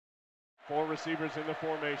Four receivers in the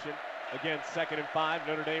formation. Again, 2nd and 5.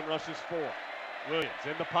 Notre Dame rushes 4. Williams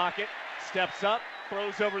in the pocket, steps up,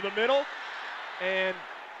 throws over the middle, and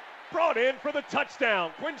brought in for the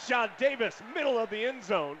touchdown. Quinshad Davis, middle of the end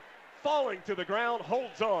zone, falling to the ground,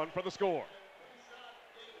 holds on for the score.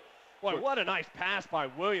 Boy, what a nice pass by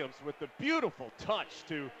Williams with the beautiful touch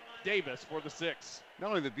to Davis for the 6. Not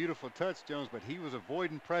only the beautiful touch, Jones, but he was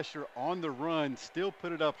avoiding pressure on the run, still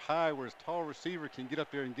put it up high where his tall receiver can get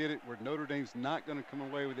up there and get it, where Notre Dame's not going to come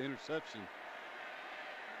away with the interception.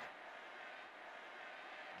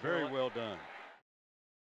 Very well done.